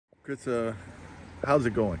Chris, how's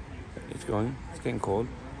it going? It's going. It's getting cold.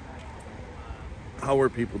 How are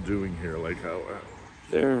people doing here? Like,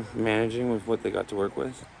 They're managing with what they got to work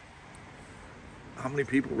with. how many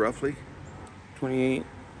people roughly? 28.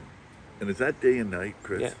 And is that day and night,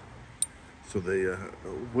 Chris? Yeah. So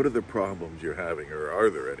what are the problems you're having, or are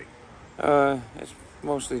there any? It's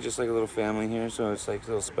mostly just like a little family here, so it's like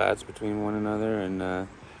little spats between one another,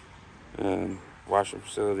 and washroom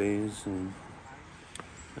facilities, and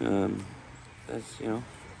that's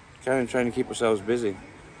kind of trying to keep ourselves busy.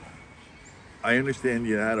 I understand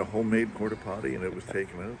you had a homemade porta potty and it was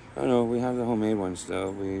taken out. Oh no, we have the homemade one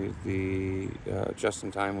still. Just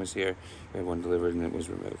in time was here. We had one delivered and it was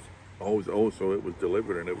removed. So it was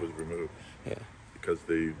delivered and it was removed. Yeah. Because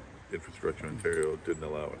the Infrastructure Ontario didn't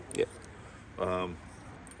allow it. Yeah.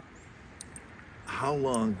 How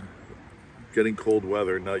long? Getting cold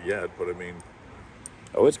weather, not yet, but I mean,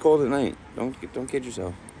 Oh, it's cold at night. Don't kid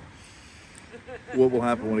yourself. what will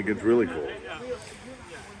happen when it gets really cold?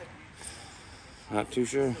 Not too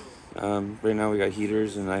sure. Right now we got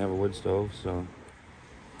heaters and I have a wood stove, so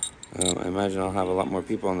I imagine I'll have a lot more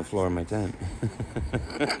people on the floor in my tent.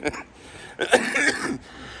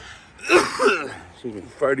 Excuse me.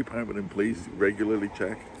 Fire department and police regularly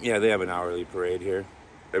check Yeah, they have an hourly parade here.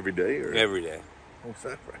 every day, or Every day. Oh, is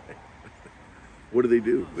that right? What do they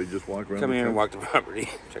do? They just walk around. Come the here and fence? walk the property,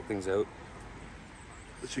 check things out.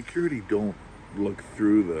 The security don't look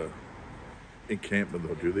through the encampment,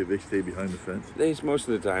 though, do they? They stay behind the fence. Most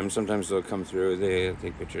of the time, sometimes they'll come through, they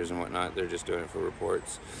take pictures and whatnot. They're just doing it for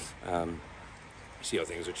reports. See how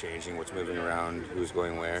things are changing, what's moving around, who's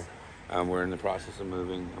going where. We're in the process of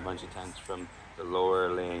moving a bunch of tents from the lower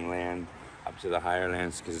laying land up to the higher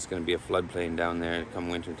lands because it's going to be a floodplain down there come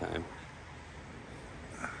winter time.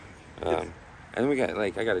 And we got I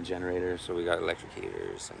got a generator, so we got electric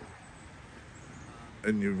heaters.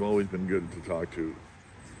 And you've always been good to talk to.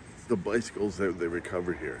 The bicycles that they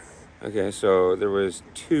recovered here. Okay, so there was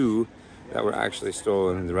 2 that were actually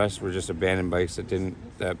stolen, and the rest were just abandoned bikes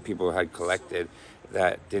that people had collected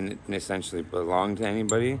that didn't essentially belong to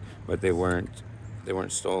anybody, but they weren't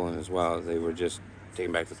stolen as well. They were just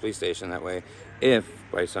taken back to the police station. That way, if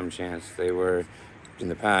by some chance they were in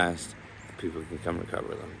the past, people can come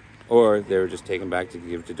recover them, or they were just taken back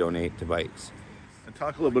to donate to bikes. And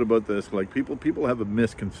talk a little bit about this. Like people have a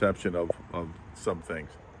misconception of some things.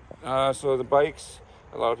 So the bikes,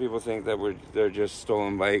 a lot of people think that they're just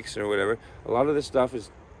stolen bikes or whatever. A lot of this stuff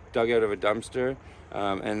is dug out of a dumpster,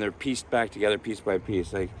 and they're pieced back together piece by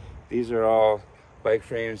piece. Like these are all bike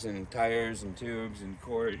frames and tires and tubes and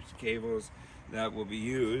cords, cables that will be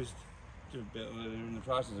used to build in the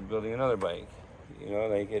process of building another bike.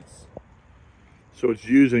 So it's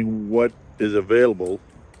using what is available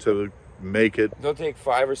to make it. They'll take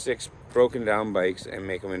 5 or 6 broken down bikes and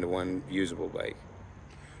make them into one usable bike.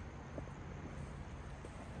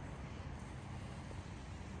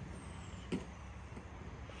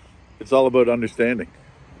 It's all about understanding.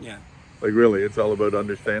 Yeah. Like really, it's all about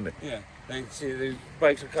understanding. Yeah. See, the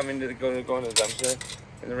bikes will come into go into the dumpster,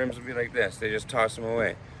 and the rims will be like this. They just toss them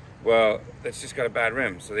away. Well, that's just got a bad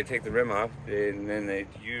rim, so they take the rim off, and then they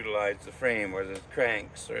utilize the frame, or the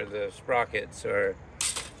cranks, or the sprockets, or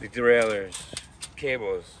the derailleurs,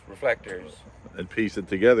 cables, reflectors, And piece it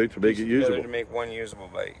together to make it usable. to make one usable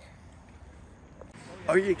bike.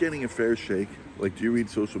 Are you getting a fair shake? Like, do you read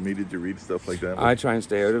social media? Do you read stuff like that? I try and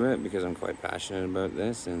stay out of it because I'm quite passionate about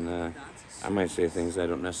this, and I might say things I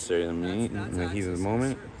don't necessarily mean in the heat of the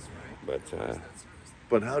moment.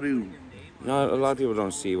 But how do? Not a lot of people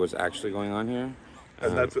don't see what's actually going on here.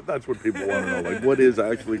 And that's what people want to know. Like, what is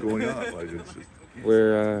actually going on? Like, it's just.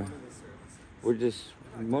 We're just,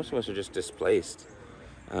 most of us are just displaced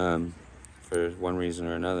for one reason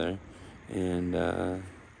or another, and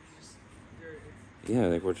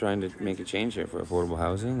we're trying to make a change here for affordable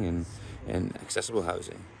housing and accessible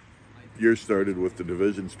housing. Yours started with the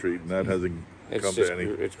Division Street, and that hasn't come to any.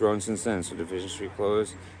 It's grown since then. So Division Street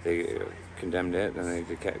closed. They condemned it, and they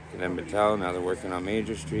condemned Battelle. Now they're working on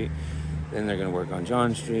Major Street. Then they're going to work on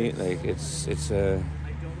John Street. Like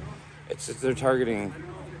they're targeting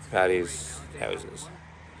Patty's houses.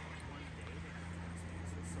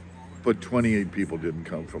 But 28 people didn't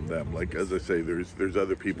come from them. Like, as I say, there's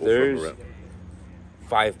other people There's from around.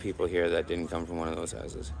 5 people here that didn't come from one of those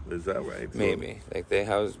houses. Is that right? Maybe. Like we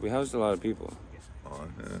housed a lot of people. Oh,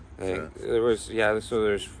 yeah. So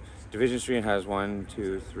there's Division Street has 1,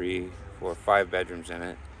 2, 3, 4, 5 bedrooms in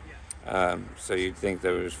it. So you'd think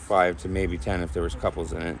there was 5 to maybe 10 if there was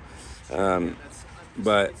couples in it.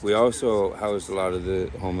 But we also housed a lot of the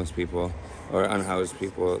homeless people or unhoused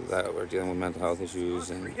people that were dealing with mental health issues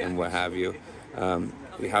and what have you.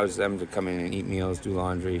 we house them to come in and eat meals, do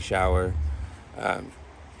laundry, shower,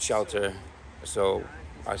 shelter. So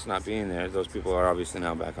us not being there, those people are obviously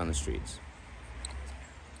now back on the streets.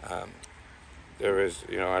 There is,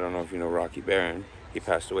 I don't know if you know Rocky Barron. He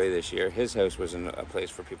passed away this year. His house was a place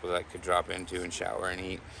for people that could drop into and shower and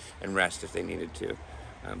eat and rest if they needed to.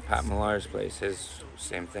 Pat Millar's place, his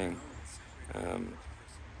same thing.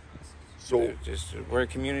 So We're a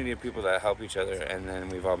community of people that help each other, and then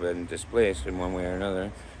we've all been displaced in one way or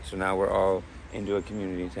another. So now we're all into a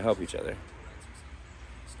community to help each other.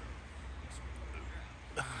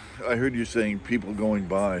 I heard you saying people going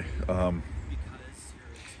by.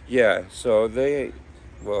 Yeah, so they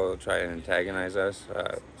will try and antagonize us,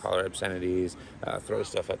 holler obscenities, throw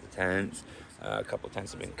stuff at the tents. A couple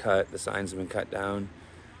tents have been cut, the signs have been cut down.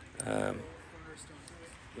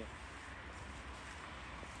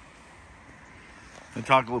 And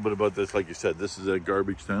talk a little bit about this. Like you said, this is a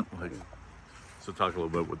garbage tent. So talk a little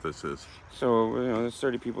bit what this is. So, there's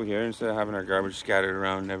 30 people here. Instead of having our garbage scattered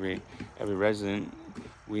around every resident,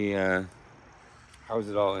 we house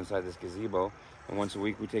it all inside this gazebo. And once a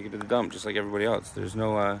week, we take it to the dump, just like everybody else. There's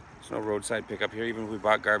no roadside pickup here. Even if we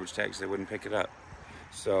bought garbage tags, they wouldn't pick it up.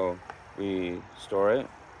 So we store it,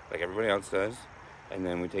 like everybody else does, and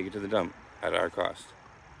then we take it to the dump at our cost.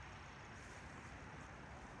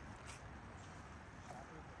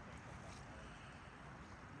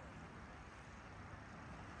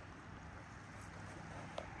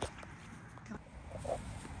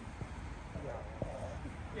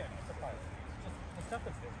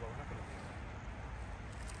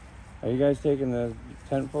 Are you guys taking the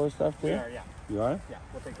tent full of stuff too? We are, yeah. You are? Yeah,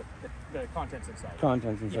 we'll take the contents inside.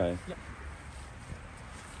 Contents inside. Yeah.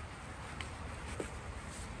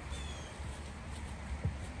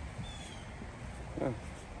 Yeah.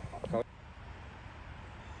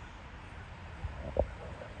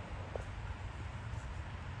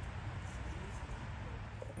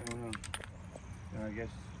 I guess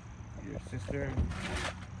your sister.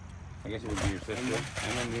 I guess it would be your sister.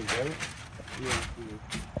 And then moved out. Yeah.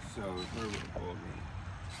 So her old room.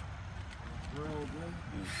 Her old room.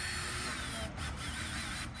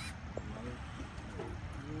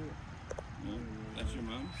 Yeah. That's your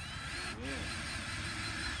mom. Yeah.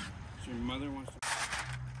 So your mother wants to.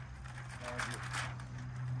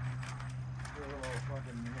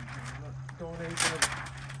 Donate it.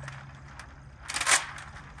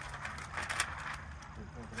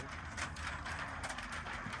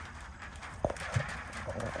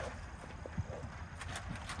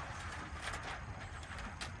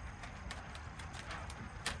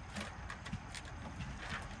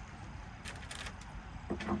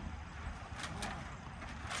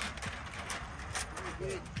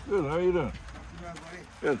 Good. How you doing?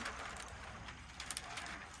 Good.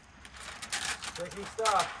 Tricky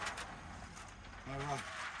stuff.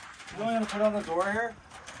 You want me to put on the door here?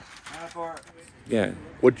 Yeah.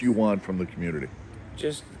 What do you want from the community?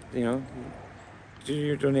 Just do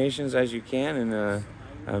your donations as you can, and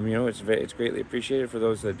it's greatly appreciated for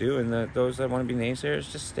those that do, and those that want to be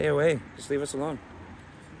naysayers, just stay away. Just leave us alone.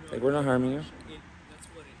 Like, we're not harming you.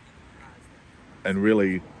 And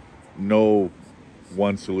really, no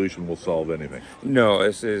one solution will solve anything. No,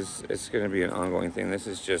 it's going to be an ongoing thing. This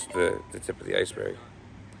is just the tip of the iceberg.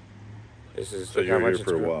 This is So look how you're much here it's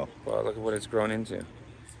for a grown. while. Well, look at what it's grown into.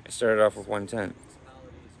 It started off with one tent.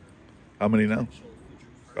 How many now?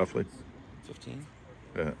 Roughly. 15.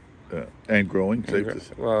 Yeah. And growing. Safe to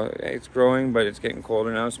say. Well, it's growing, but it's getting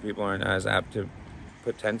colder now, so people aren't as apt to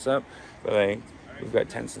put tents up. But we've got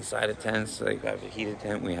tents inside of tents. Like, we have a heated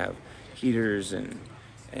tent. We have heaters and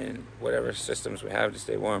whatever systems we have to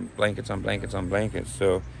stay warm. Blankets on blankets on blankets.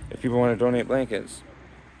 So if people want to donate blankets,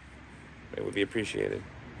 it would be appreciated.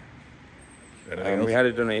 We had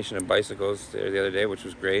a donation of bicycles there the other day, which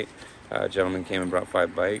was great. A gentleman came and brought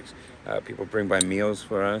 5 bikes. People bring by meals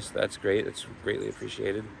for us. That's great. It's greatly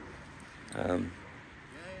appreciated.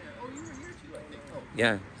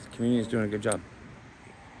 Yeah, the community is doing a good job.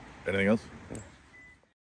 Anything else?